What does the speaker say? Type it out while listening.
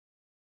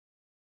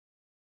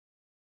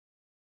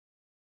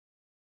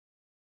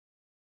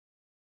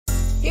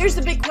Here's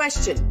the big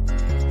question.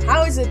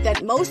 How is it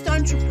that most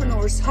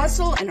entrepreneurs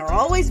hustle and are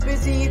always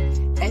busy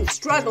and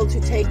struggle to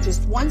take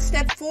just one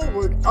step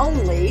forward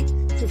only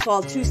to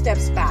fall 2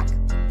 steps back?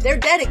 They're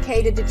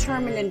dedicated,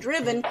 determined, and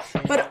driven,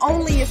 but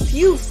only a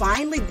few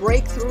finally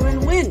break through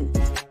and win.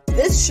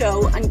 This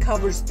show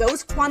uncovers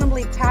those quantum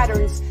leap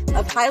patterns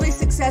of highly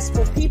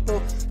successful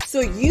people so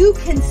you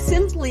can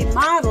simply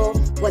model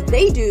what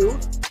they do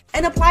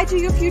and apply to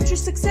your future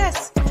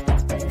success.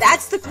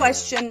 That's the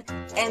question,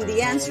 and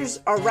the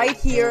answers are right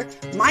here.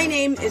 My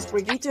name is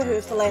Brigitta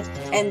Hoeferle,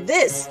 and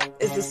this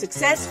is the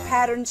Success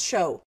Patterns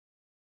Show.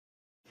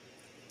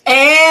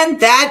 And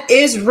that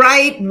is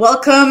right.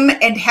 Welcome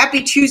and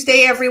happy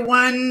Tuesday,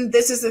 everyone.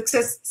 This is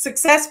the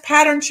Success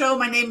Pattern Show.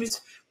 My name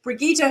is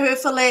Brigitta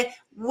Hoeferle,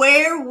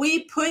 where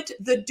we put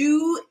the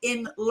do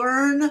in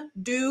learn,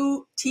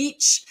 do,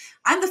 teach.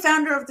 I'm the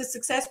founder of the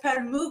Success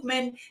Pattern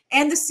Movement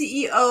and the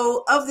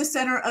CEO of the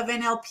Center of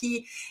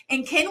NLP.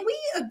 And can we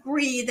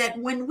agree that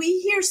when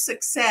we hear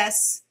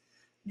success,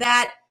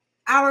 that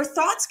our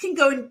thoughts can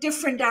go in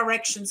different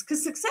directions?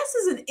 Because success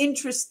is an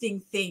interesting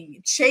thing.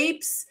 It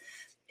shapes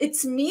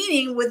its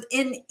meaning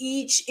within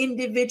each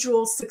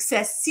individual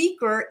success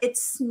seeker.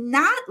 It's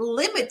not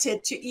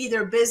limited to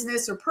either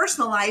business or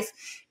personal life,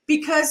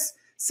 because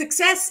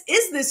success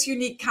is this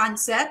unique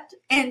concept.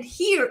 And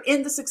here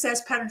in the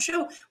Success Pattern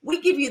Show,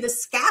 we give you the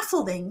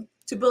scaffolding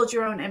to build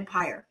your own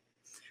empire.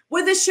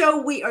 With this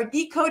show, we are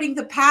decoding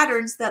the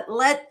patterns that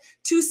led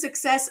to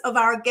success of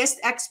our guest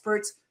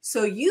experts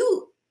so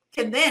you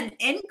can then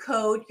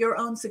encode your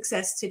own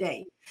success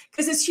today.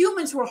 Because as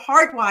humans, we're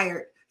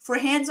hardwired for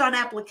hands-on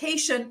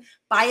application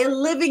by a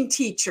living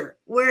teacher.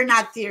 We're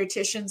not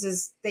theoreticians,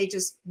 as they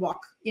just walk,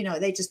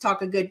 they just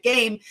talk a good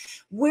game.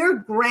 We're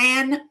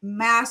grand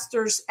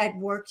masters at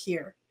work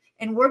here.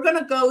 And we're going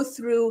to go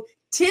through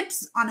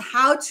tips on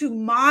how to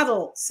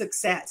model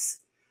success.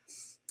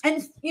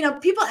 And,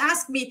 people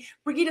ask me,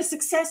 Brigitta,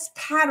 success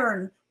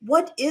pattern,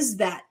 what is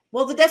that?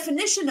 Well, the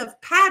definition of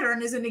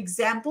pattern is an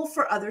example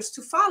for others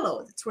to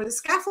follow. That's where the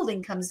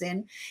scaffolding comes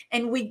in,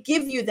 and we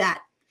give you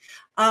that.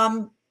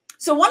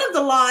 So one of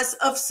the laws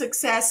of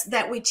success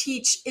that we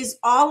teach is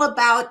all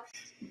about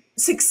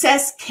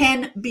success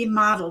can be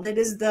modeled. It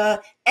is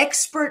the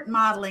expert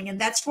modeling, and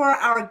that's where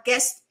our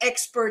guest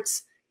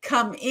experts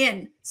come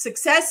in.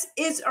 Success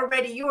is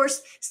already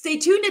yours. Stay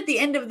tuned at the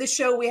end of the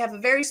show. We have a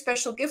very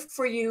special gift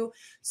for you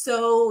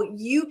so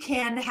you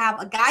can have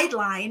a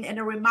guideline and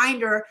a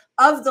reminder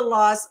of the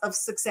laws of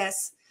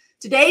success.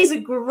 Today is a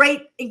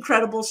great,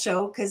 incredible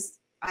show, because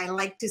I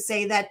like to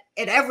say that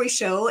at every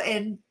show,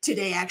 and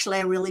today, actually,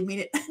 I really mean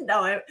it.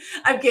 No,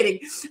 I'm kidding.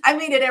 I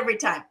mean it every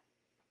time.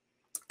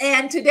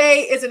 And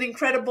today is an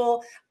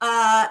incredible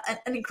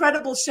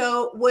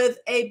show with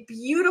a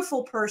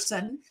beautiful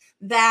person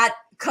that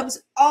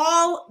comes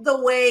all the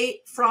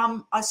way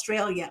from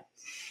Australia.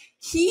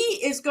 He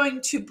is going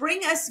to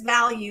bring us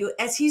value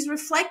as he's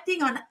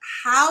reflecting on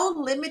how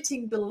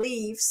limiting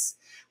beliefs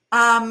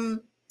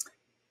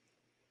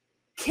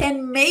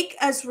can make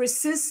us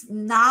resist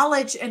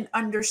knowledge and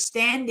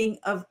understanding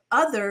of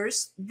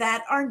others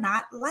that are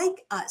not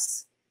like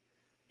us.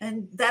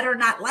 And that are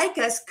not like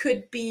us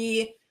could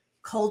be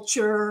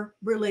culture,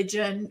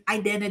 religion,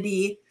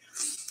 identity.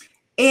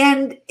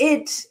 And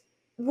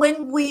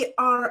when we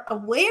are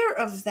aware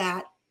of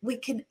that, we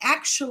can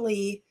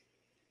actually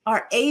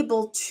are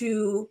able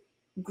to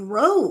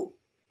grow.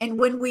 And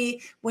when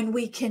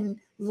we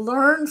can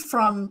learn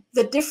from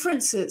the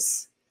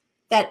differences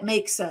that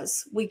makes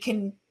us, we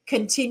can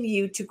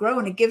continue to grow,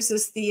 and it gives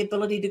us the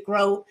ability to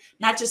grow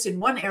not just in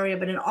one area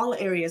but in all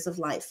areas of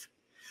life.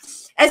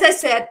 As I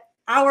said,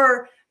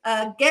 our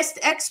guest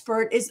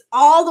expert is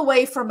all the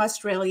way from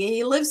Australia.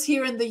 He lives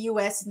here in the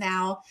US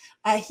now.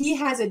 He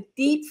has a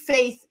deep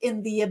faith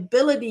in the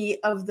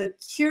ability of the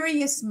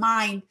curious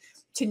mind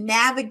to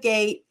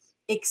navigate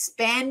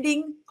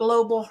expanding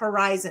global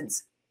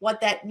horizons. What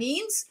that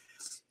means,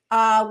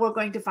 we're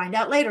going to find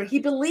out later. He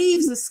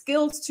believes the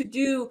skills to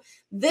do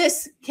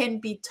this can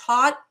be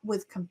taught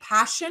with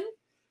compassion,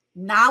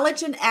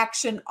 knowledge, and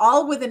action,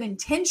 all with an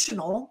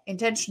intentional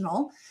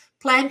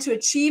plan to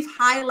achieve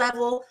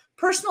high-level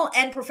personal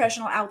and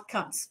professional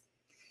outcomes.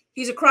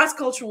 He's a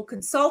cross-cultural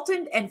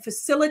consultant and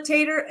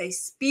facilitator, a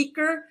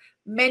speaker,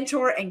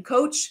 mentor, and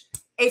coach,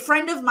 a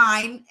friend of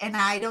mine, and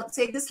I don't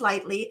say this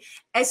lightly.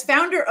 As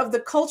founder of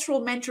the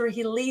Cultural Mentor,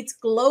 he leads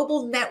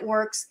global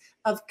networks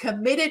of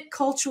committed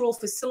cultural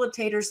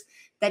facilitators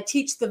that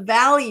teach the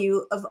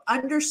value of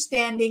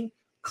understanding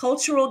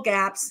cultural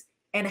gaps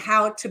and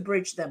how to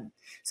bridge them.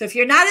 So if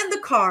you're not in the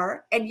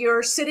car and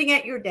you're sitting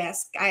at your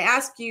desk, I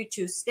ask you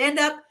to stand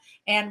up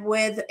and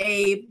with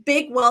a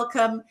big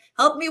welcome,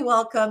 help me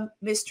welcome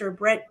Mr.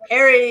 Brett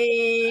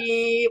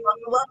Parry.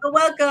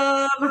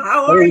 Welcome.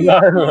 How are you?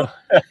 How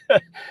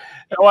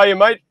are you,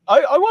 mate?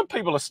 I want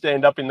people to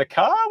stand up in the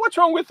car. What's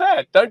wrong with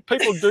that? Don't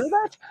people do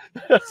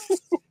that?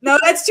 No,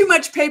 that's too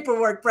much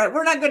paperwork, Brett.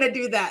 We're not going to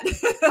do that.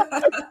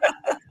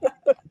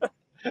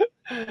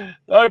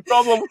 No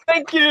problem.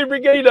 Thank you,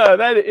 Brigitta.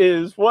 That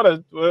is what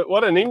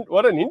an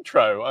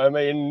intro. I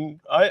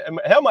mean,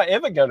 how am I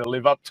ever going to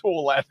live up to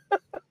all that?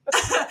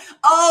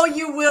 Oh,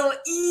 you will.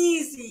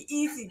 Easy,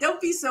 easy.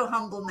 Don't be so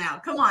humble now.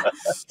 Come on.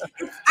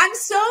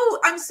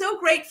 I'm so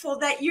grateful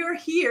that you're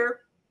here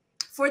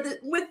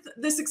with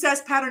the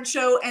Success Pattern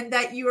Show, and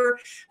that you're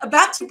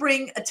about to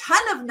bring a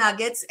ton of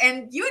nuggets.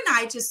 And you and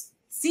I just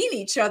seen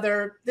each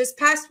other this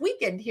past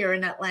weekend here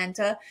in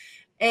Atlanta,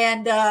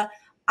 and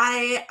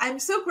I'm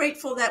so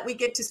grateful that we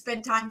get to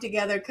spend time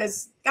together.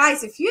 Because,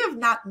 guys, if you have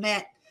not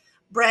met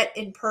Brett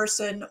in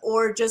person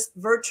or just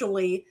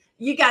virtually,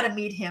 you got to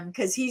meet him,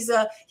 because he's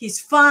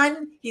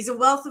fun. He's a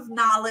wealth of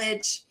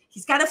knowledge.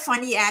 He's got a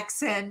funny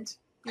accent.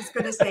 He's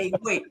going to say,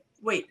 wait,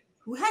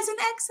 who has an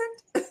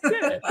accent?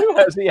 Yeah, who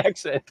has the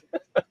accent?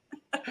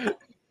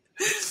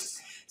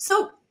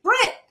 So,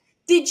 Brett,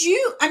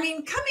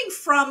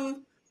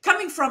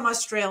 coming from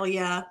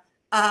Australia,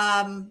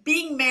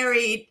 being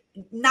married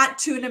not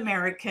to an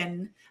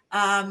American,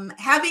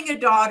 having a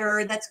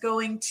daughter that's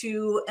going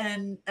to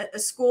a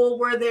school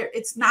where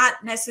it's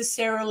not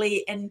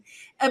necessarily an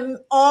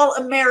all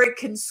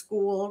American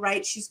school,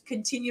 right? She's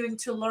continuing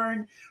to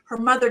learn her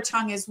mother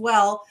tongue as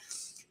well.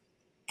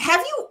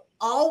 Have you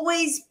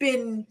always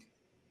been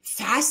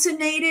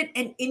fascinated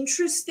and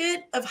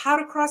interested of how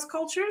to cross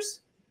cultures?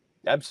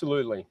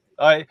 Absolutely.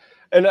 And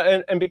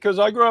because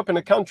I grew up in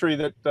a country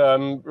that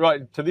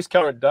right to this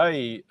current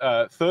day,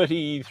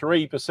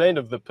 33%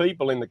 of the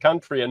people in the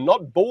country are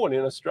not born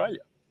in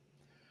Australia.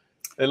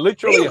 They're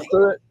literally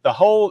Really?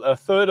 a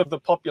third of the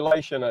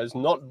population is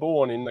not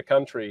born in the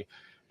country.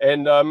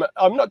 And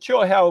I'm not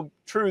sure how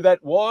true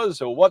that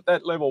was or what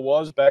that level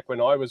was back when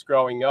I was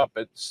growing up,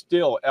 but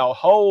still our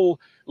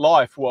whole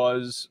life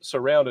was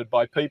surrounded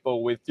by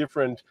people with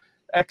different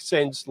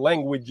accents,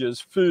 languages,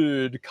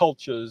 food,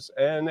 cultures,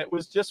 and it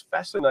was just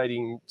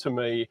fascinating to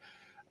me.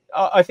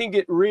 I think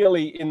it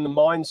really in the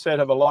mindset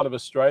of a lot of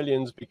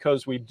Australians,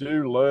 because we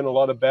do learn a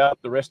lot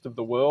about the rest of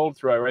the world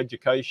through our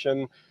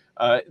education,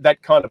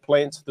 that kind of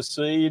plants the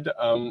seed,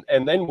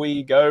 and then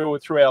we go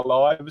through our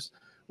lives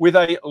with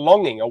a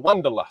longing, a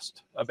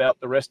wanderlust about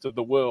the rest of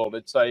the world.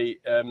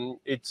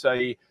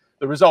 The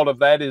result of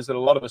that is that a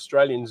lot of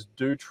Australians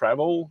do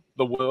travel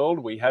the world.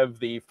 We have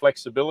the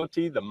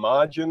flexibility, the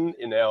margin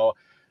in our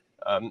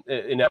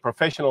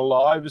professional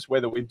lives,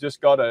 whether we've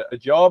just got a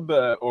job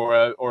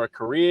or a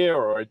career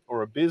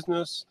or a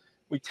business.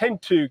 We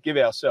tend to give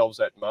ourselves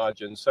that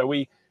margin, so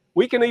we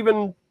can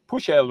even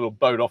push our little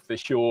boat off the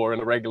shore on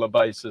a regular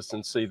basis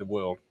and see the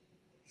world.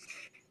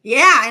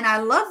 Yeah, and I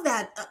love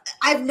that.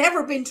 I've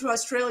never been to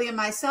Australia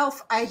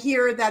myself. I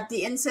hear that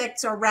the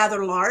insects are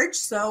rather large,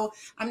 so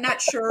I'm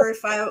not sure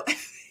if I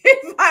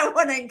if I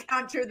want to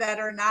encounter that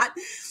or not.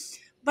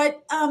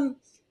 But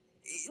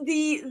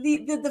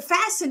the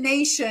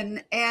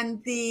fascination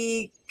and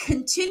the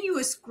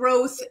continuous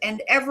growth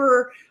and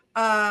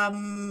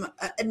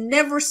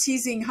never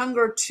ceasing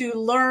hunger to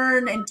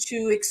learn and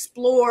to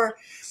explore.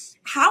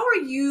 How are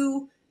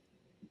you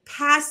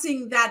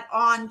passing that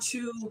on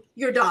to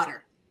your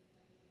daughter?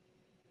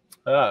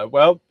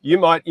 Well, you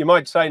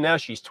might say now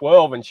she's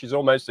 12 and she's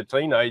almost a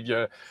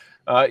teenager.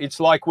 It's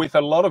like with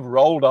a lot of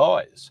rolled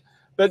eyes,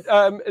 but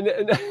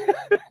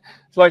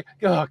it's like,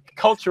 oh,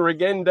 culture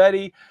again,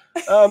 Daddy.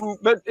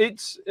 But it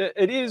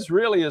is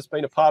really has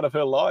been a part of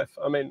her life.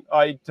 I mean,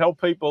 I tell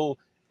people,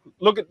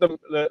 look at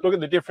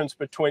the difference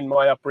between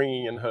my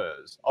upbringing and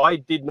hers. I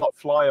did not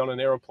fly on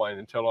an aeroplane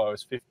until I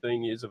was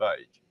 15 years of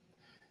age.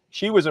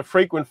 She was a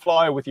frequent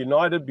flyer with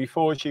United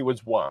before she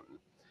was one.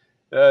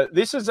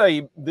 This is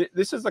a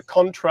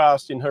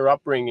contrast in her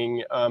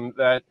upbringing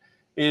that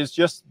is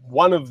just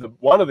one of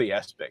the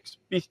aspects.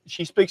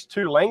 She speaks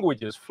 2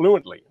 languages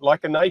fluently,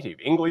 like a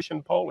native, English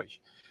and Polish.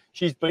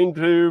 She's been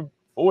to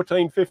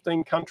 14,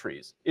 15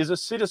 countries, is a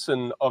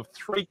citizen of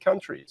 3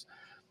 countries.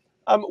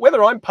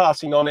 Whether I'm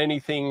passing on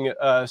anything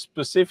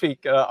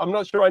specific, I'm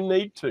not sure I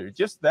need to.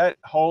 Just that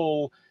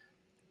whole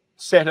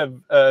set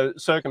of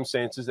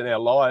circumstances in our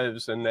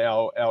lives and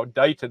our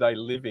day-to-day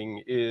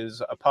living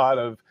is a part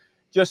of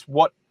just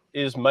what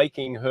is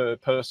making her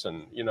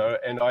person,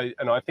 and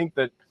I think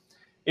that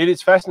it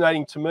is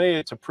fascinating to me.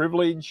 It's a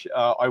privilege.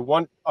 I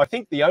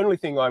think the only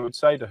thing I would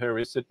say to her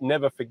is that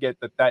never forget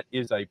that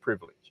is a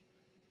privilege.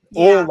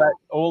 Yeah.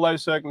 All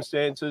those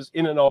circumstances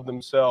in and of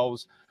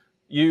themselves,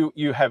 you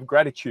have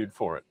gratitude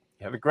for it.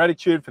 You have a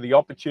gratitude for the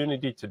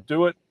opportunity to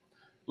do it,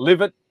 live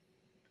it,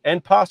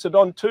 and pass it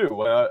on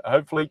too,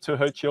 hopefully to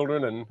her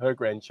children and her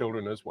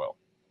grandchildren as well.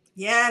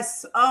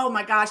 Yes. Oh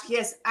my gosh.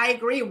 Yes, I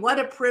agree. What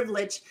a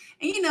privilege.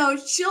 And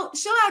she'll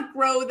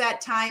outgrow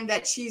that time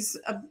that she's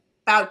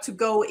about to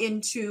go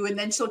into, and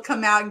then she'll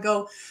come out and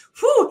go,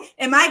 "Whew,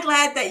 am I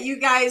glad that you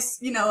guys,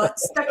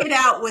 stuck it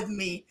out with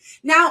me."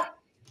 Now,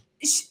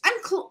 let's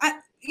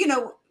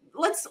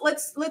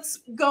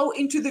go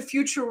into the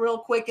future real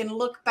quick and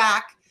look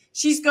back.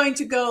 She's going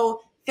to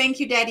go, "Thank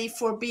you, Daddy,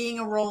 for being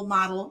a role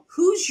model."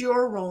 Who's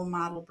your role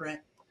model,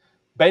 Brett?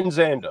 Ben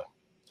Zander.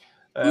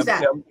 Who's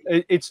that?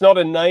 It's not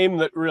a name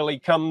that really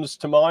comes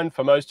to mind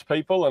for most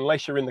people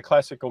unless you're in the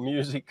classical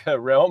music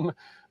realm.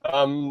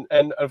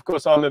 And of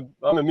course, I'm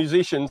a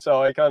musician,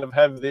 so I kind of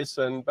have this.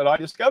 But I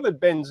discovered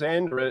Ben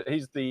Zander.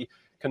 He's the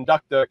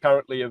conductor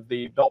currently of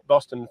the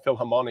Boston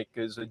Philharmonic,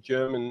 is a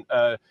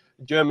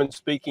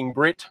German-speaking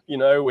Brit, you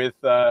know, with.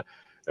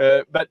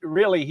 But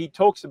really, he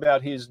talks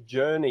about his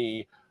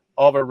journey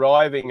of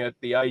arriving at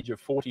the age of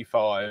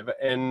 45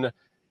 and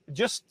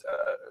just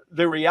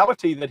the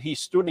reality that he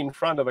stood in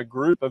front of a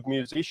group of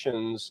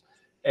musicians,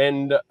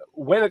 and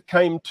when it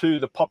came to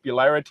the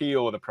popularity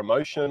or the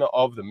promotion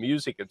of the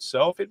music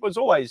itself, it was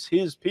always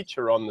his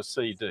picture on the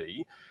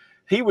CD.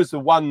 He was the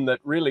one that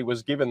really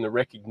was given the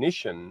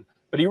recognition,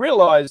 but he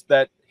realized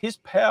that his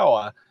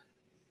power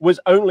was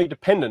only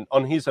dependent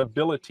on his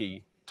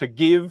ability to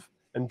give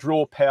and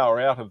draw power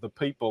out of the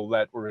people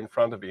that were in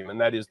front of him,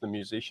 and that is the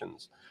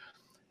musicians.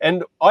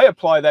 And I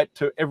apply that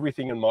to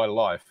everything in my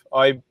life.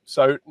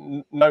 So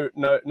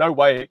no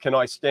way can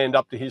I stand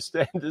up to his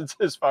standards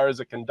as far as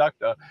a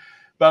conductor,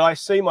 but I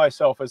see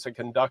myself as a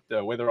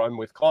conductor, whether I'm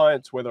with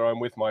clients, whether I'm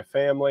with my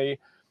family.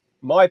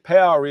 My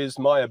power is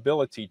my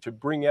ability to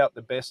bring out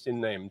the best in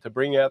them, to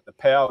bring out the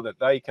power that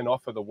they can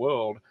offer the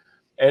world.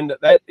 And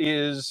that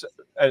is,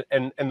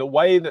 and the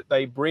way that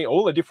they bring,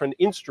 all the different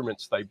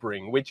instruments they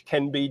bring, which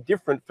can be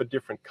different for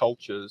different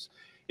cultures,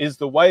 is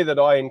the way that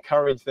I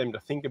encourage them to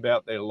think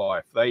about their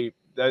life. They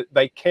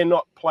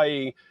cannot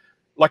play,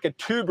 like a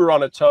tuba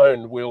on its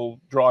own will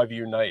drive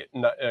you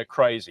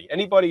crazy.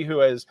 Anybody who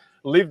has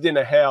lived in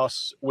a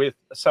house with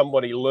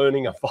somebody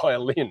learning a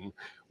violin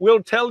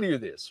will tell you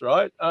this,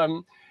 right?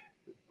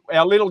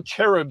 Our little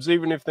cherubs,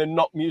 even if they're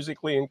not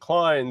musically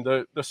inclined,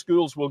 the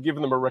schools will give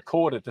them a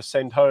recorder to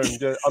send home.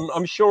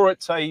 I'm sure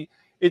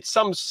it's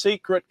some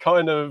secret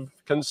kind of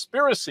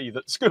conspiracy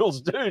that schools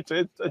do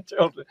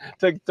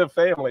to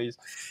families.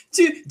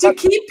 To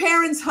keep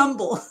parents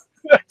humble.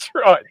 That's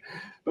right.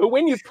 But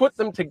when you put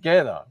them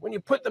together,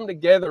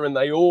 and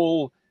they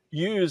all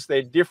use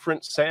their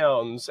different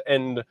sounds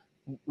and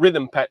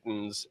rhythm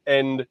patterns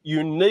and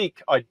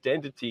unique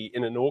identity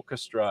in an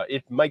orchestra,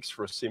 it makes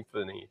for a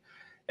symphony.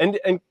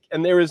 And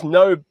there is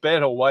no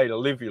better way to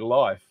live your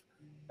life.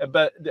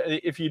 But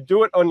if you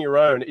do it on your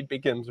own, it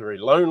becomes very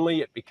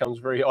lonely, it becomes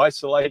very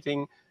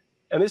isolating,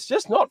 and it's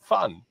just not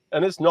fun,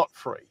 and it's not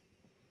free.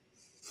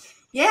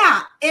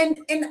 Yeah, and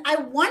I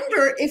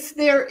wonder if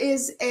there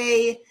is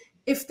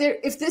if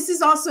this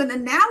is also an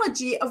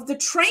analogy of the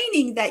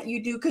training that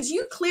you do, because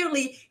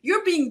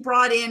you're being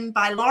brought in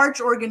by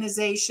large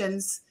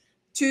organizations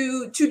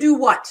to do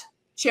what?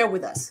 Share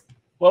with us.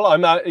 Well,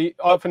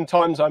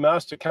 oftentimes I'm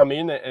asked to come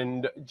in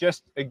and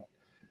just,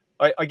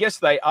 I guess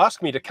they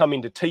ask me to come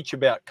in to teach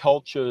about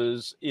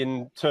cultures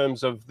in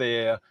terms of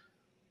their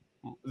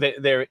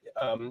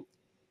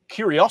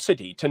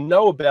curiosity to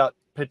know about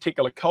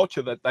particular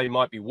culture that they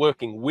might be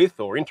working with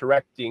or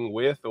interacting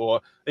with, or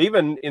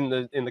even in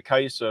the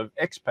case of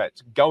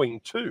expats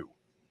going to,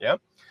 yeah.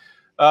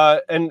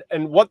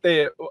 And what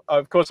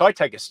of course, I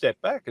take a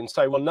step back and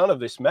say, well, none of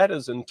this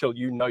matters until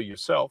you know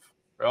yourself.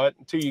 Right?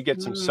 Until you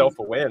get some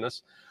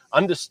self-awareness,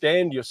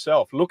 understand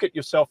yourself, look at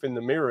yourself in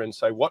the mirror and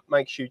say, what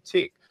makes you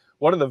tick?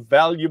 What are the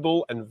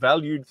valuable and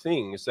valued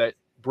things that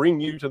bring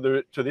you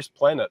to this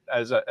planet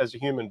as a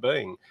human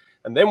being?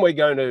 And then we're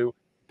going to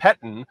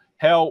pattern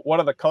what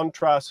are the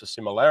contrasts, the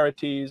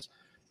similarities,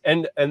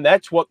 and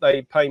that's what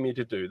they pay me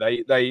to do.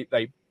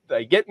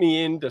 They get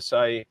me in to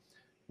say,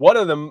 what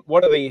are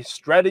the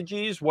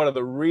strategies, what are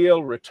the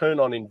real return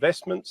on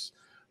investments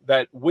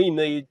that we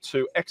need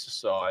to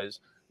exercise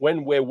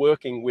when we're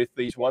working with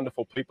these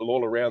wonderful people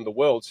all around the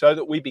world, so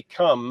that we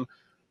become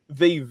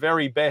the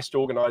very best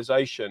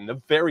organization,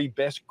 the very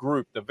best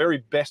group, the very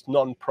best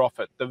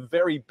nonprofit, the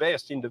very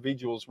best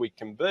individuals we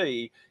can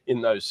be in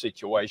those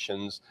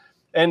situations.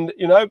 And,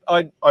 you know,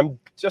 I'm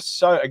just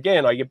so,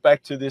 again, I get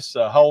back to this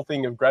whole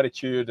thing of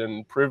gratitude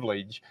and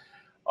privilege.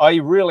 I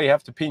really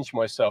have to pinch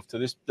myself to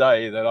this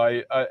day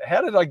that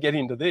how did I get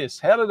into this?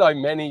 How did I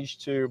manage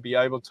to be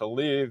able to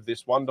live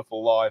this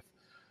wonderful life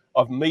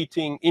of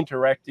meeting,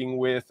 interacting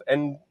with,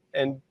 and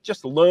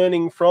just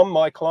learning from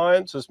my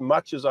clients as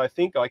much as I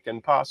think I can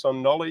pass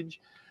on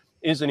knowledge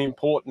is an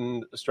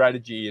important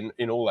strategy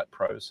in all that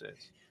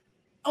process.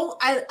 Oh,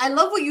 I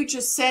love what you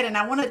just said, and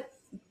I want to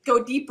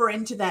go deeper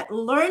into that.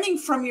 Learning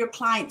from your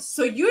clients.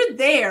 So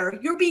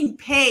you're being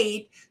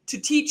paid to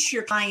teach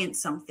your client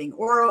something,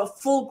 or a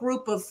full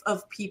group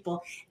of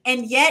people,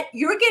 and yet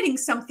you're getting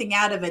something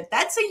out of it.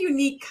 That's a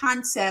unique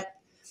concept.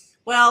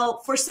 Well,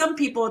 for some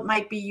people, it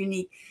might be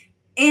unique.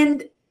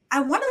 And I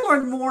want to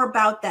learn more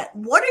about that.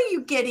 What are you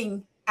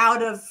getting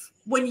out of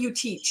when you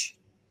teach?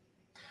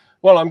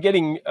 Well, I'm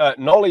getting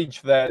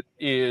knowledge that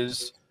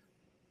is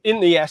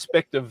in the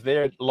aspect of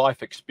their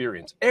life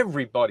experience.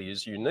 Everybody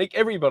is unique.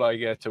 Everybody I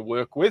get to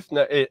work with.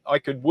 Now, I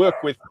could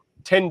work with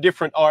 10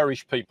 different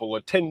Irish people,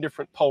 or 10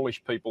 different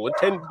Polish people, or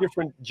 10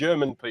 different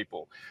German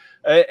people.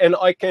 And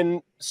I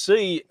can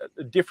see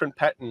different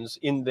patterns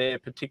in their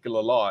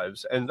particular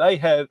lives, and they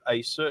have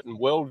a certain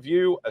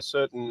worldview, a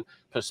certain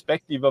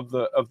perspective of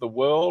the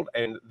world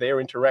and their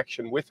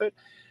interaction with it.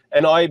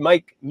 And I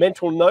make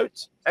mental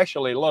notes.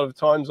 Actually, a lot of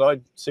times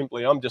I'm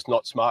just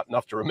not smart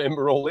enough to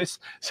remember all this.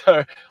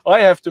 So I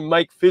have to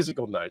make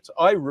physical notes.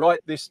 I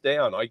write this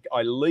down.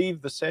 I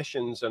leave the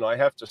sessions and I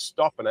have to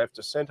stop and I have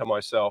to center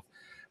myself,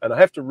 and I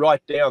have to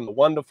write down the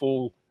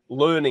wonderful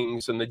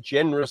learnings and the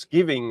generous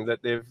giving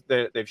that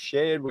they've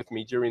shared with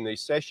me during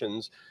these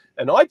sessions.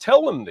 And I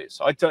tell them this.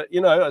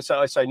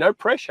 I say no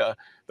pressure,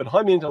 but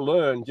I'm in to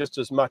learn just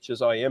as much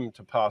as I am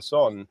to pass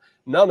on.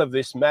 None of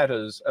this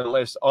matters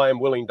unless I am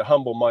willing to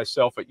humble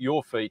myself at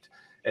your feet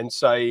and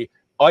say,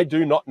 I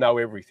do not know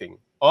everything.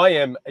 I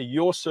am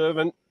your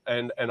servant,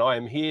 and I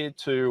am here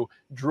to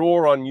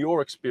draw on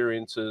your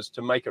experiences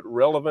to make it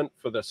relevant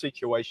for the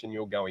situation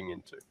you're going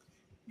into.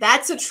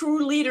 That's a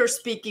true leader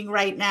speaking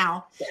right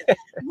now.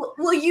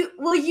 Will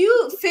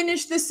you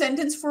finish the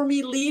sentence for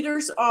me?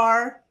 Leaders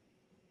are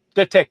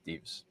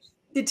detectives.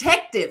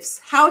 Detectives.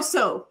 How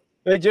so?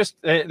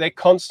 They're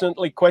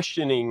constantly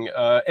questioning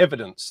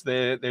evidence.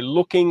 They're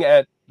looking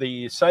at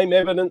the same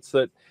evidence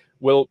that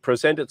will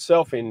present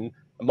itself in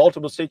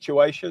multiple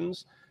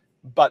situations,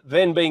 but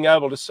then being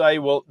able to say,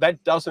 well,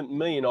 that doesn't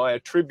mean I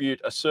attribute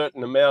a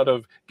certain amount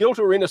of guilt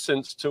or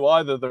innocence to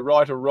either the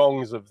right or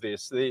wrongs of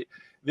this.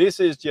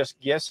 This is just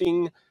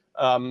guessing.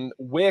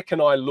 Where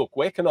can I look?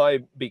 Where can I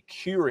be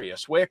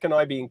curious? Where can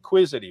I be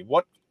inquisitive?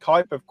 What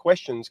type of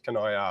questions can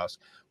I ask?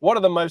 What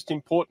are the most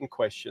important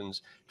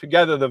questions to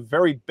gather the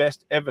very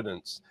best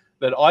evidence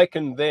that I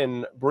can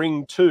then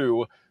bring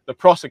to the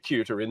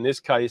prosecutor, in this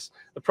case,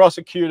 the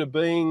prosecutor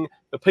being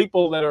the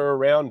people that are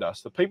around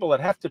us, the people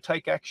that have to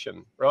take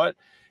action, right?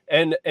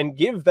 And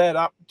give that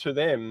up to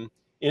them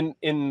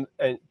to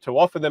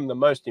offer them the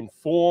most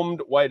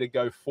informed way to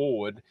go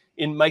forward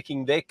in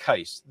making their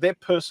case, their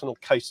personal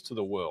case to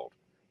the world.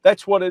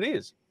 That's what it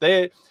is.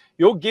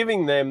 You're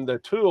giving them the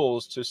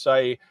tools to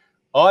say,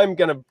 I'm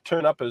going to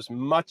turn up as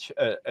much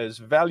as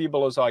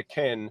valuable as I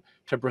can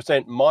to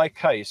present my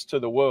case to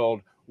the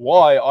world,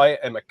 why I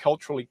am a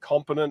culturally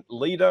competent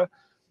leader,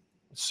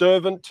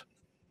 servant,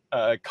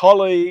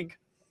 colleague,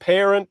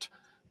 parent,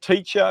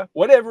 teacher,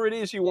 whatever it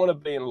is you want to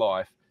be in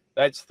life.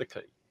 That's the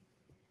key.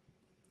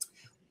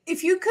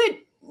 If you could,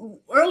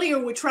 earlier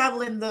we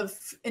travel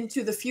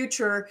into the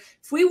future.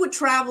 If we would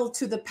travel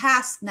to the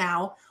past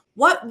now,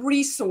 what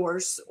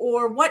resource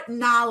or what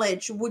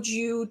knowledge would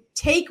you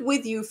take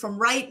with you from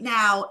right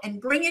now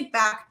and bring it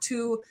back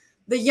to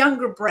the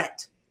younger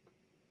Brett?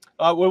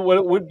 Well,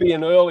 it would be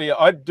an earlier.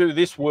 I'd do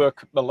this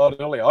work a lot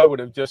earlier. I would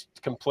have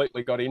just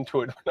completely got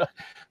into it.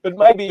 But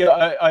maybe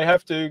I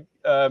have to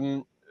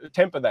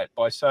temper that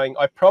by saying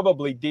I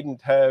probably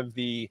didn't have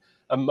the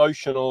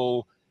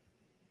emotional,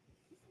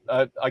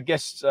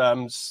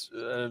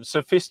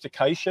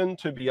 sophistication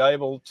to be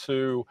able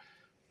to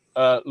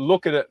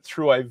look at it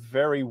through a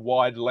very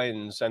wide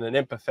lens and an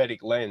empathetic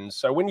lens.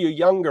 So when you're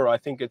younger, I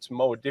think it's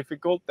more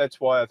difficult.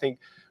 That's why I think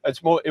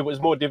it was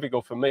more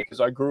difficult for me,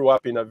 because I grew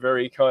up in a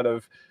very kind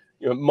of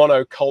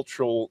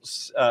monocultural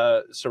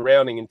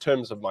surrounding in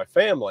terms of my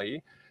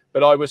family,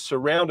 but I was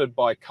surrounded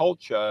by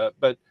culture,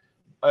 but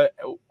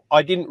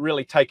I didn't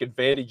really take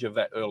advantage of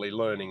that early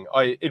learning.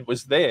 It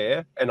was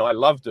there and I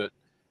loved it,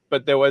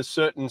 but there was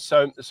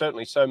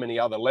certainly so many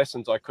other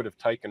lessons I could have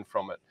taken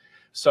from it.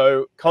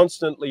 So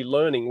constantly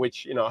learning,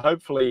 which,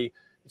 hopefully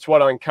it's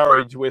what I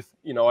encourage with,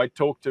 I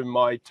talk to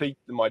my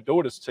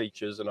daughter's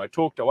teachers, and I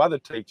talk to other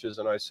teachers,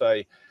 and I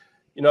say,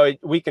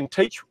 we can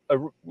teach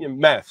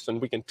maths,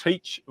 and we can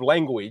teach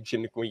language,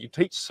 and we can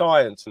teach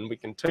science, and we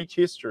can teach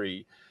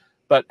history,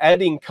 but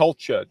adding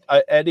culture,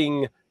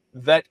 adding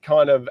that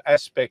kind of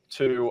aspect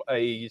to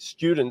a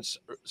student's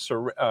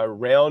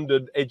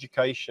rounded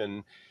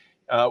education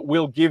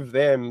will give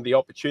them the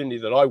opportunity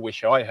that I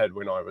wish I had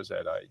when I was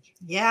that age.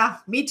 Yeah,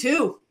 me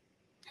too.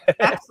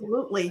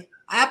 Absolutely.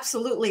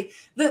 Absolutely.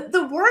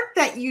 The work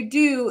that you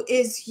do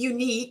is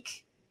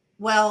unique.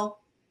 Well,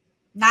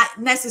 not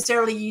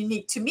necessarily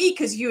unique to me,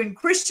 because you and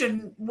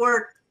Christian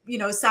work,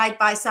 side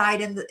by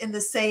side in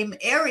the same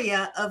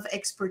area of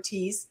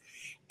expertise.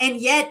 And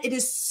yet it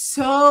is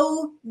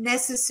so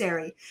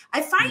necessary.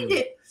 I find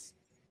it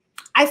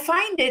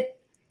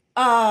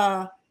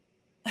I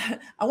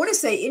want to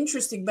say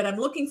interesting, but I'm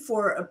looking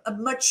for a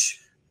much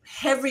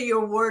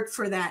heavier word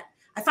for that.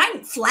 I find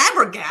it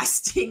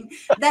flabbergasting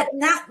that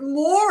not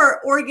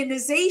more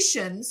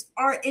organizations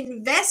are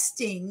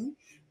investing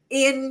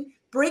in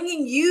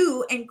bringing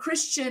you and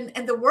Christian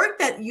and the work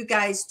that you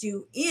guys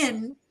do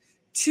in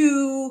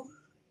to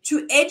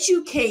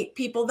educate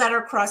people that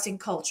are crossing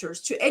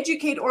cultures, to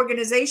educate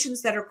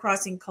organizations that are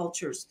crossing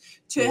cultures,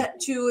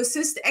 to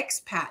assist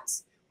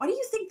expats. Why do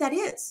you think that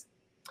is?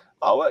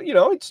 Oh, well,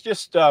 it's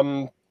just,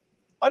 I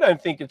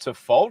don't think it's a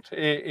fault.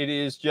 It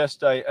is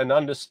just an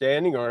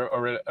understanding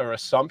or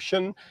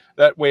assumption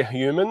that we're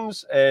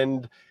humans.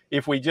 And,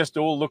 if we just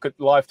all look at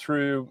life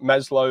through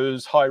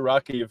Maslow's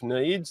hierarchy of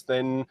needs,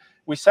 then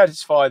we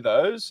satisfy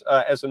those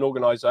as an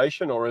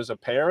organization or as a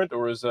parent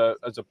or as a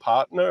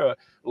partner, a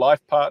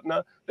life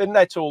partner, then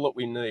that's all that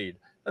we need.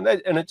 And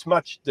it's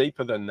much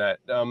deeper than that.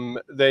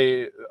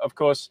 Of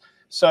course,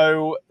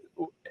 so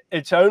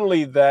it's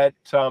only that,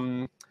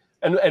 and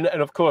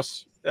of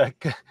course,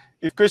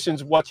 if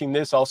Christian's watching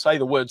this, I'll say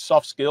the word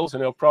soft skills,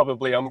 and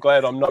I'm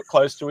glad I'm not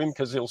close to him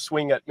because he'll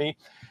swing at me.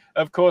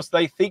 Of course,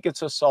 they think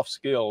it's a soft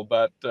skill,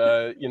 but,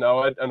 and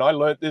I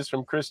learned this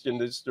from Christian,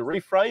 is to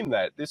reframe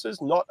that. This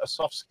is not a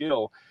soft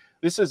skill.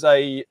 This is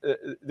a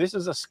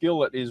skill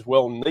that is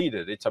well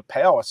needed. It's a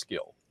power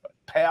skill.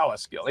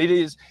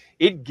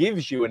 It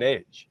gives you an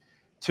edge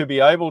to be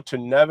able to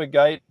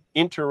navigate,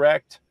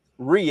 interact,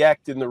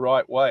 react in the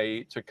right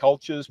way to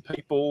cultures,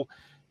 people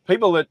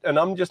that, and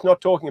I'm just not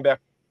talking about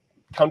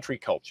country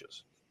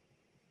cultures.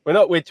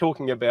 We're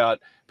talking about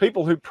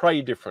people who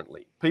pray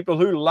differently, people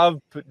who love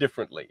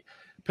differently,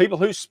 people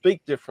who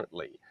speak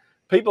differently,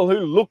 people who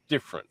look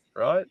different,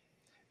 right?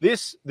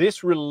 This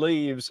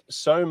relieves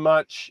so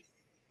much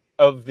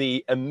of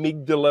the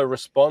amygdala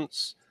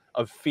response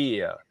of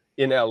fear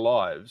in our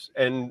lives.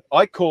 And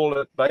I call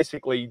it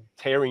basically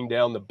tearing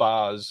down the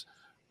bars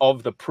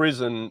of the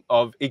prison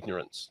of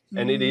ignorance.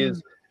 And it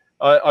is,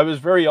 I was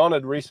very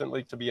honored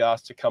recently to be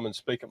asked to come and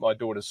speak at my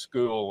daughter's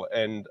school,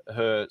 and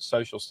her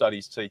social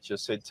studies teacher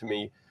said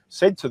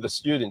to the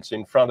students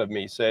in front of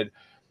me, said,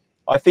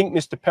 I think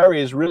Mr.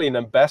 Parry is really an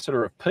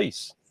ambassador of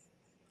peace,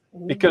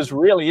 because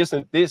really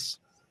isn't this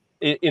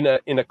in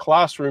a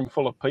classroom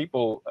full of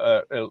people,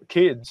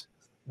 kids,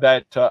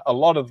 that a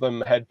lot of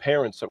them had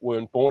parents that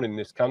weren't born in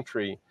this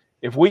country.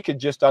 If we could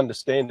just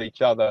understand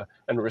each other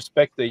and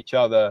respect each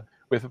other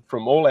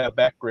from all our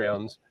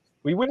backgrounds,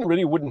 we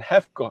wouldn't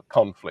have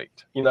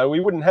conflict. We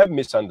wouldn't have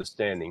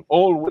misunderstanding.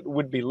 All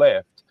would be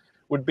left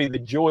would be the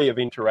joy of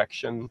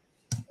interaction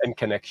and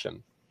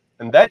connection.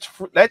 And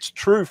that's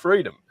true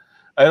freedom.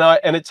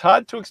 And it's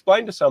hard to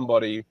explain to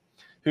somebody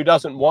who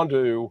doesn't want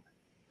to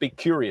be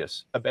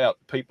curious about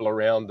people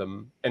around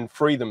them and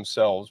free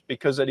themselves,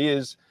 because it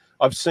is,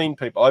 I've seen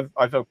people,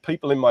 I've had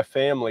people in my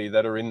family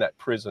that are in that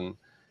prison,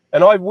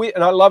 and I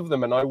love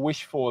them, and I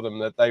wish for them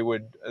that they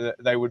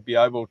would be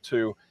able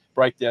to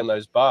break down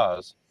those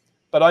bars.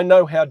 But I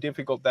know how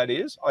difficult that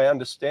is. I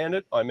understand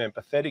it. I'm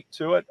empathetic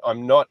to it.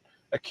 I'm not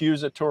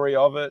accusatory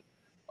of it.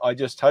 I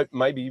just hope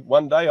maybe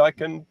one day I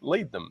can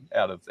lead them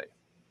out of there.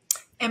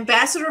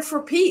 Ambassador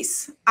for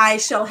Peace. I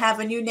shall have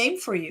a new name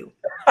for you.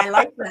 I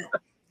like that.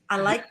 I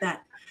like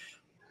that.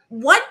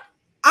 What,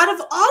 out of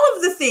all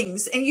of the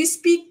things, and you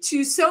speak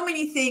to so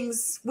many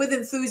things with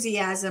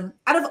enthusiasm,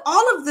 out of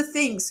all of the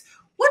things,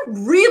 what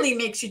really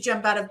makes you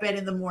jump out of bed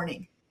in the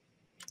morning?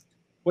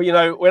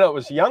 Well, when I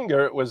was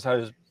younger, it was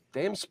those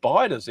damn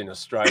spiders in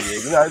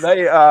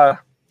Australia.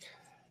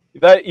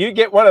 You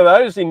get one of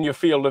those in your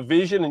field of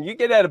vision and you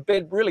get out of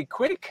bed really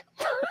quick.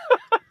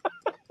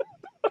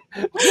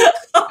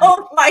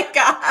 Oh my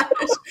gosh.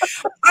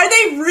 Are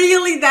they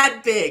really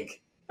that big?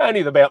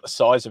 Only about the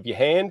size of your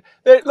hand.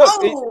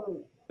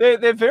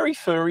 They're very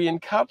furry and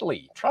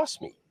cuddly,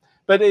 trust me.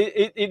 But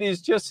it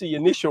is just the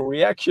initial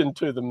reaction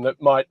to them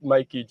that might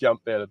make you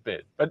jump out of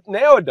bed. But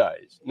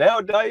nowadays,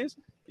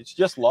 it's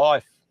just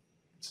life.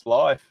 It's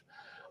life.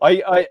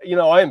 I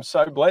am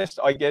so blessed.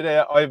 I get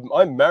out.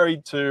 I'm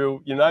married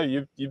to,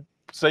 you've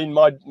seen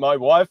my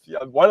wife,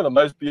 one of the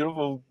most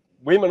beautiful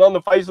women on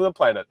the face of the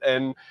planet,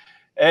 and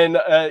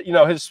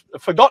has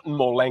forgotten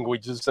more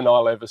languages than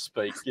I'll ever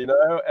speak.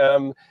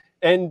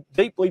 And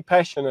deeply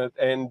passionate,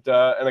 and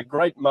a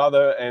great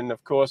mother, and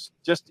of course,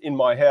 just in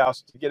my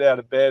house to get out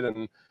of bed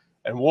and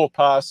walk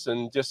past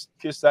and just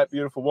kiss that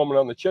beautiful woman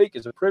on the cheek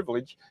is a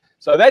privilege.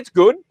 So that's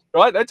good,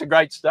 right? That's a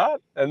great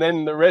start. And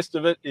then the rest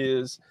of it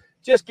is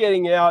just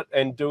getting out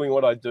and doing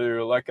what I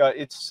do.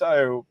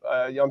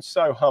 I'm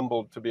so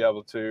humbled to be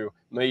able to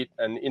meet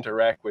and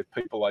interact with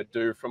people I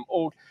do from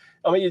all.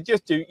 I mean,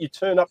 you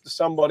turn up to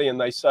somebody and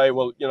they say,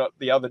 well,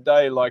 the other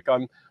day,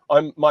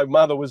 my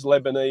mother was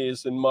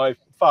Lebanese and my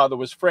father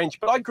was French,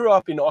 but I grew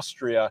up in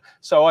Austria,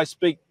 so I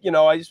speak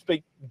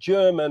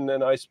German,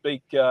 and I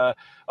speak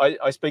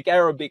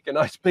Arabic, and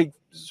I speak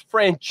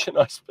French, and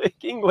I speak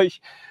English.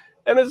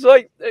 And it's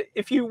like,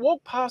 if you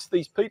walk past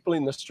these people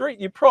in the street,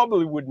 you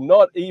probably would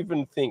not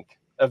even think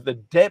of the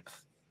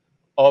depth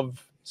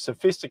of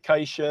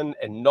sophistication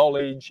and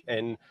knowledge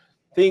and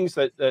things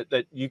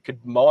that you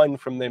could mine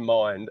from their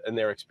mind and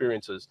their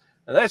experiences.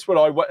 And that's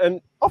what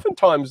and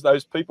oftentimes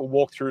those people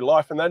walk through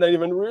life and they don't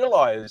even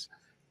realize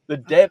the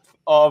depth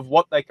of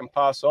what they can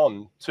pass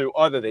on to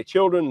either their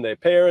children, their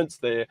parents,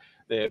 their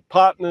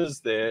partners,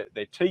 their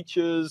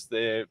teachers,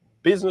 their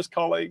business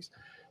colleagues.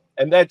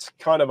 And that's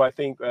kind of, I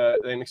think,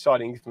 an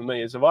exciting thing for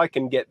me, is if I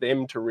can get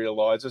them to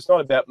realize it's not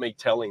about me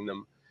telling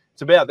them,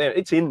 it's about them.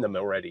 It's in them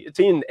already. It's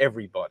in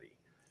everybody.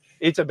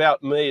 It's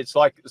about me. It's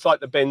like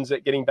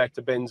the getting back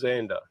to Ben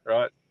Zander,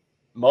 right?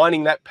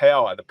 Mining that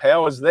power. The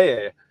power's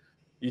there.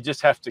 You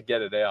just have to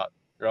get it out,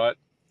 right?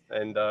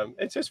 And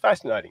it's just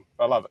fascinating.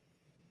 I love it.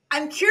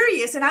 I'm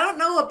curious, and I don't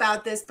know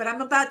about this, but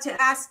I'm about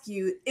to ask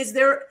you,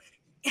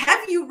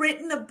 have you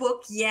written a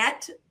book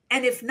yet?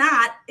 And if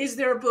not, is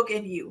there a book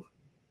in you?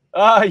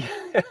 Yeah.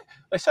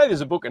 They say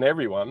there's a book in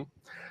everyone.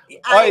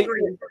 I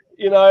agree.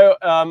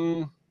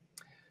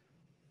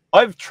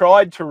 I've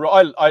tried to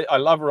write. I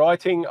love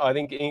writing. I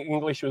think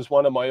English was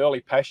one of my early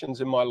passions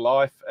in my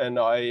life, and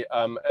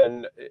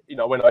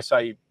when I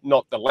say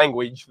not the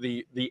language,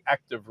 the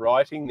act of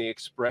writing, the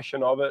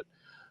expression of it.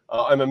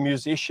 I'm a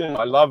musician.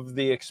 I love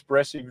the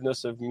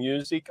expressiveness of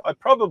music. I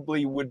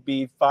probably would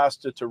be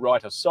faster to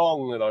write a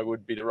song than I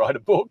would be to write a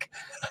book.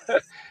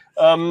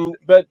 Look,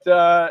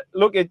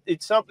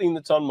 it's something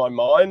that's on my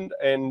mind,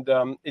 and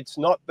it's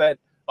not that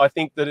I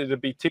think that it'd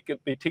be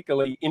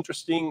particularly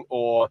interesting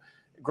or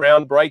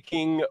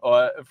groundbreaking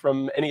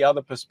from any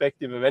other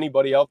perspective of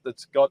anybody else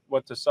that's got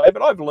what to say.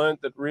 But I've learned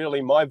that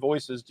really my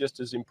voice is just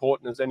as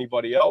important as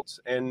anybody else,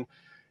 and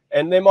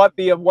there might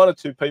be one or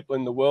two people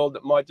in the world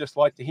that might just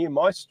like to hear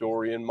my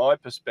story and my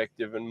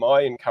perspective and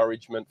my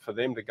encouragement for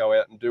them to go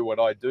out and do what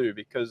I do,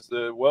 because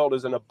the world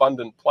is an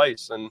abundant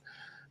place, and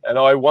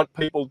I want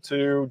people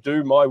to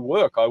do my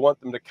work. I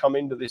want them to come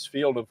into this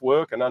field of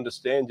work and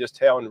understand just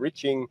how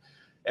enriching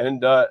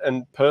and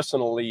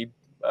personally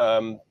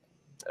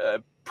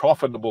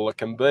profitable it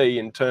can be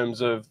in terms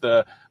of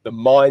the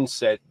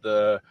mindset,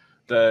 the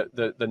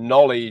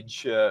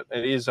knowledge. It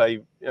is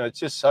it's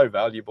just so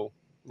valuable.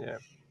 Yeah.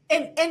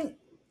 And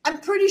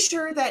I'm pretty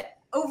sure that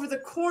over the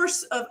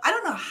course of, I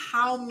don't know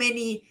how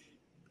many,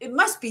 it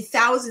must be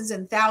thousands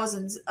and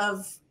thousands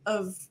of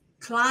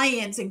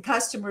clients and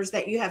customers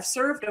that you have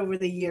served over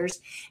the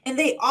years. And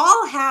they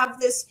all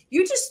have this,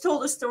 you just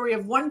told a story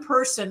of one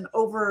person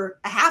over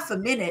a half a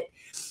minute,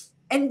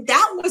 and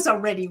that was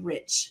already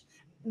rich.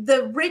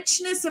 The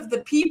richness of the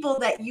people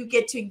that you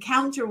get to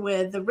encounter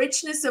with, the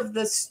richness of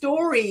the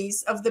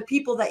stories of the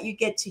people that you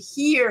get to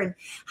hear, and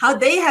how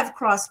they have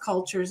crossed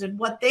cultures and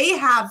what they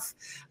have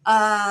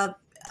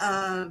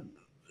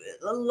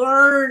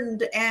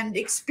learned and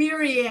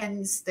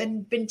experienced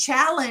and been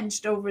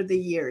challenged over the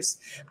years.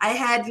 I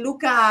had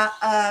Luca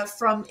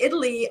from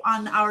Italy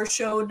on our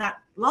show not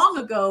long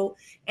ago,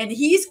 and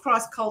he's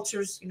crossed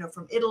cultures,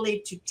 from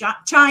Italy to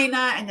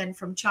China, and then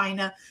from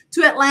China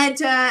to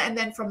Atlanta, and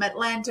then from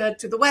Atlanta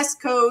to the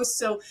West Coast.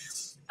 So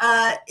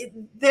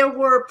there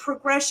were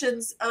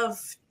progressions of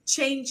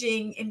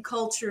changing in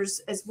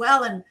cultures as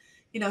well. And,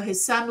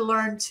 his son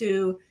learned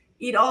to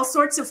eat all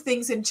sorts of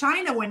things in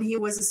China when he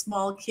was a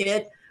small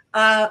kid,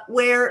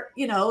 where,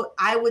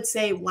 I would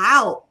say,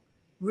 wow,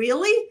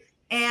 really?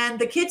 And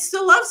the kid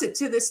still loves it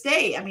to this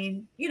day. I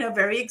mean,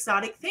 very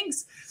exotic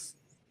things.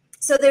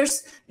 So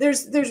there's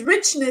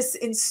richness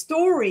in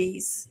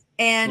stories.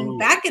 And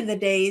back in the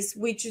days,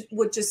 we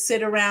would just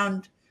sit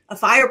around a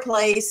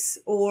fireplace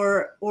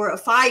or a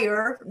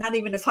fire, not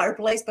even a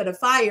fireplace, but a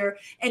fire,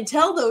 and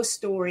tell those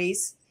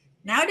stories.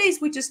 Nowadays,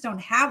 we just don't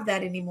have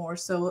that anymore.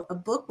 So a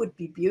book would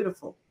be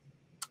beautiful.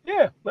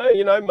 Yeah,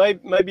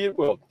 maybe it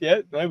will.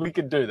 Yeah, maybe we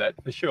could do that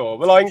for sure.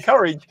 Well, I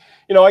encourage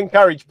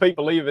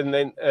people, even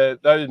then,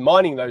 those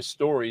mining those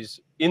stories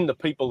in the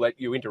people that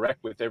you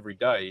interact with every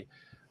day,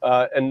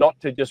 and not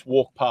to just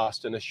walk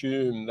past and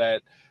assume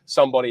that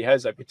somebody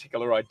has a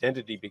particular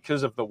identity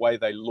because of the way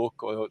they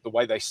look or the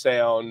way they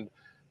sound.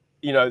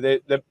 They're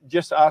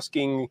just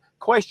asking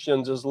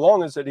questions, as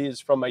long as it is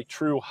from a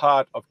true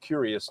heart of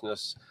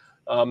curiousness.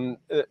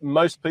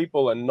 Most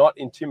people are not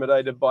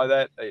intimidated by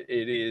that.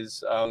 It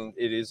is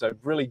a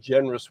really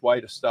generous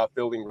way to start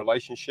building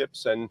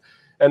relationships. And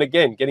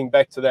again, getting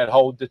back to that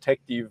whole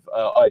detective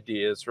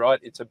ideas, right?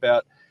 It's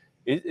about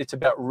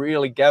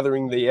really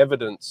gathering the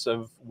evidence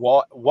of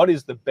what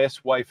is the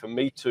best way for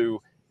me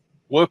to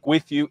work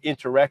with you,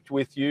 interact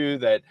with you,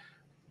 that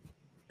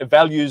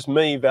values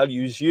me,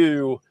 values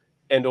you,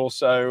 and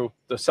also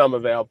the sum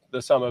of our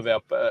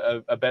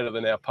are better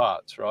than our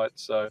parts, right?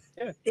 So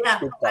yeah,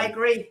 I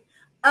agree.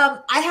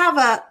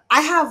 I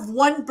have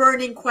one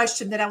burning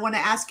question that I want to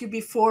ask you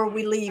before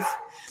we leave.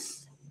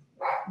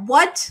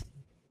 What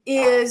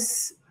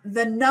is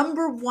the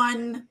number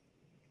one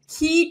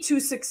key to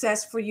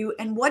success for you,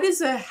 and what is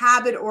a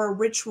habit or a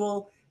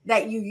ritual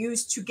that you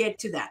use to get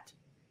to that?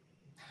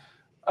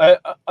 I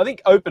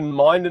think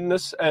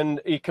open-mindedness,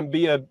 and it can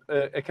be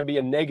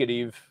a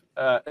negative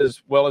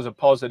as well as a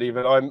positive.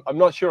 And I'm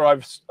not sure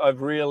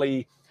I've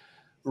really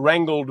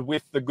wrangled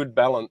with the good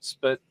balance,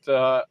 but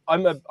I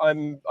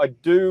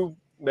do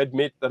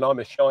admit that I'm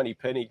a shiny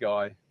penny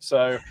guy.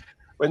 So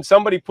when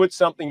somebody puts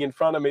something in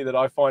front of me that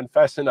I find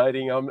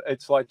fascinating,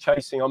 it's like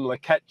I'm the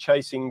cat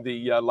chasing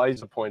the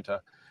laser pointer.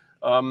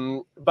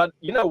 But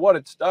you know what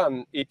it's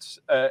done? It's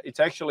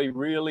actually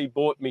really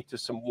brought me to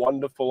some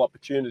wonderful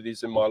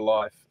opportunities in my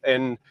life.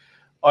 And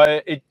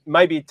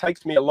maybe it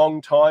takes me a long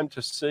time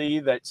to see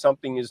that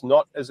something is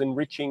not as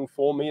enriching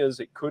for me as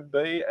it could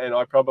be, and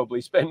I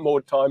probably spend more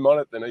time on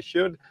it than I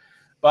should.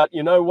 But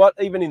you know what?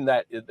 Even in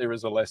that, there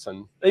is a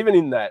lesson. Even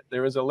in that,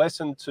 there is a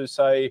lesson to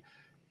say,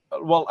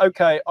 well,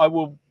 okay, I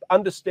will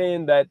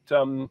understand that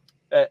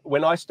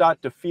when I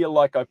start to feel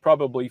like I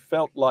probably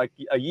felt like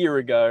a year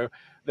ago,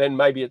 then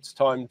maybe it's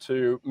time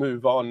to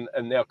move on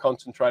and now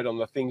concentrate on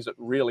the things that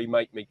really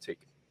make me tick.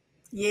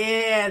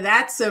 Yeah,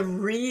 that's a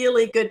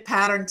really good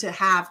pattern to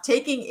have,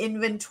 taking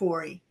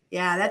inventory.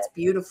 Yeah, that's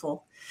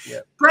beautiful. Yeah.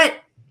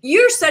 Brett,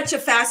 you're such a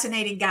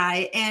fascinating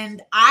guy,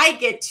 and I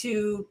get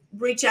to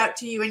reach out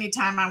to you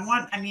anytime I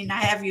want. I mean, I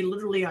have you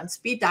literally on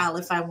speed dial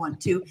if I want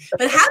to,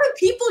 but how do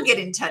people get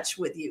in touch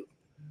with you?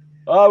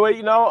 Oh, well,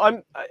 you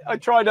know, I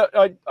try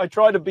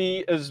to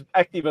be as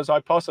active as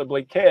I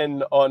possibly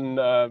can on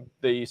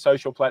the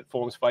social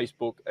platforms,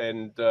 Facebook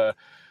and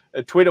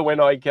Twitter when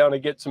I kind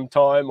of get some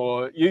time,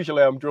 or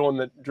usually I'm drawn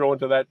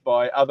to that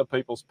by other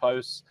people's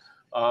posts.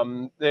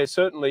 There's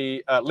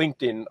certainly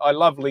LinkedIn. I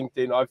love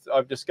LinkedIn.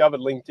 I've discovered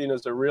LinkedIn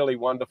as a really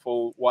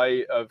wonderful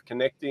way of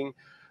connecting.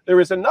 There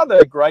is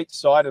another great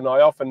site, and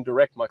I often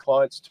direct my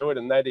clients to it,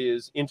 and that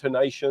is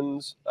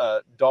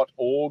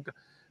internations.org.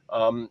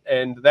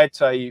 And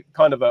that's a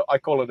kind of I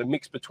call it a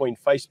mix between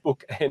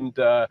Facebook and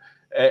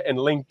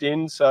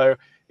LinkedIn. So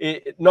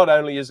it not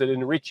only is it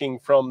enriching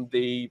from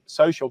the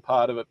social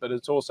part of it, but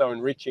it's also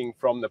enriching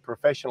from the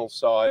professional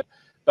side,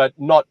 but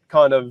not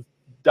kind of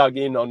dug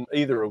in on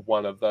either of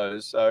one of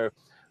those. So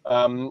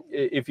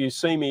if you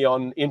see me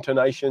on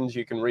Internations,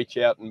 you can reach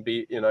out and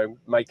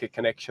make a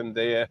connection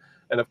there.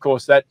 And of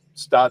course that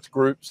starts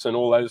groups and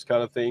all those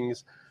kind of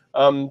things.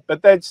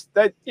 But that's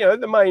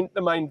the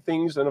main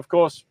things. And of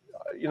course,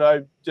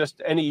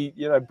 just any,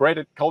 Brett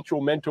at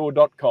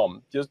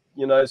culturalmentor.com. Just,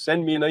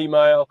 send me an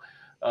email.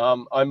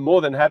 I'm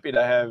more than happy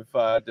to have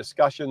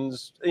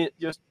discussions,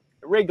 just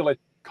regular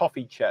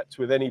coffee chats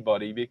with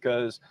anybody,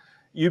 because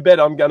you bet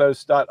I'm going to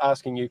start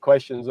asking you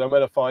questions. I'm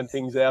going to find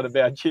things out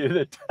about you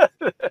that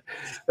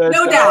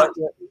no doubt.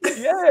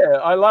 Yeah,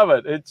 I love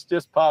it. It's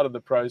just part of the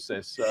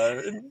process.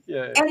 So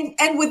yeah.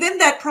 And within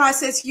that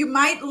process, you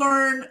might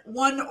learn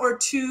one or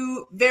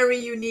two very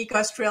unique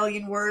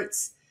Australian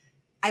words.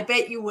 I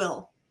bet you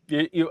will.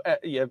 You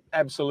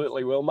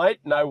absolutely will, mate.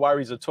 No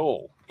worries at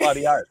all.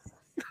 Bloody oath.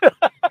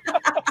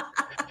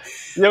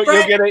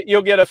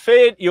 You'll get a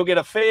fair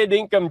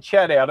dinkum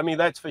chat out of me.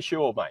 That's for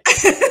sure, mate.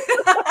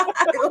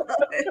 I love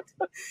it.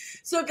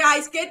 So,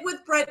 guys, get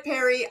with Brett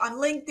Parry on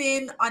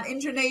LinkedIn, on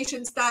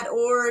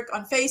internations.org,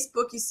 on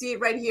Facebook. You see it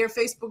right here,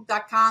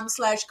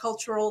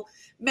 facebook.com/cultural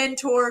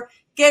mentor.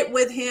 Get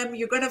with him.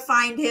 You're going to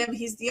find him.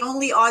 He's the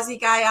only Aussie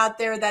guy out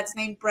there that's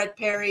named Brett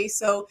Parry.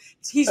 So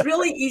he's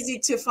really easy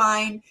to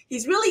find.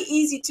 He's really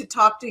easy to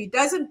talk to. He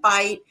doesn't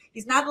bite.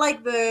 He's not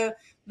like the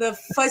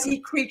fuzzy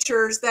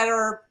creatures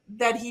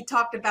that he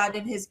talked about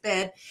in his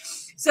bed.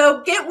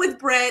 So get with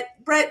Brett.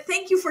 Brett,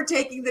 thank you for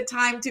taking the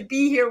time to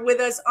be here with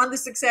us on the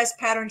Success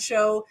Pattern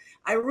Show.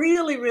 I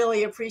really,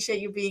 really appreciate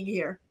you being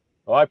here.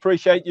 Well, I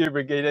appreciate you,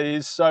 Brigitta. It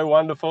is so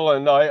wonderful,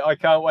 and I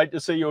can't wait to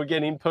see you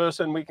again in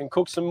person. We can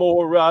cook some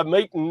more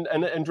meat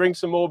and drink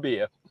some more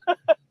beer.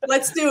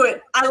 Let's do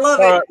it. I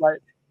love it. All right, mate.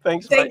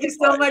 Thanks. Thank you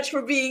so much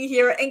for being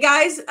here. And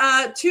guys,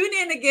 tune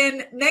in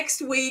again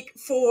next week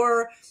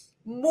for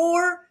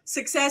more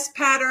success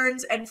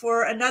patterns and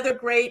for another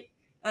great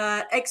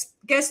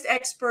guest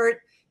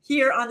expert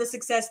here on the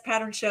Success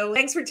Pattern Show.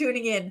 Thanks for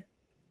tuning in.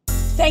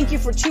 Thank you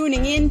for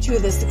tuning in to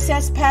the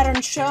Success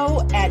Pattern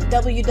Show at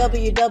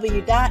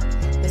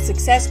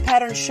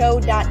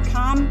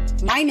www.thesuccesspatternshow.com.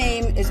 My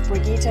name is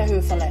Brigitta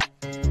Hoeferle.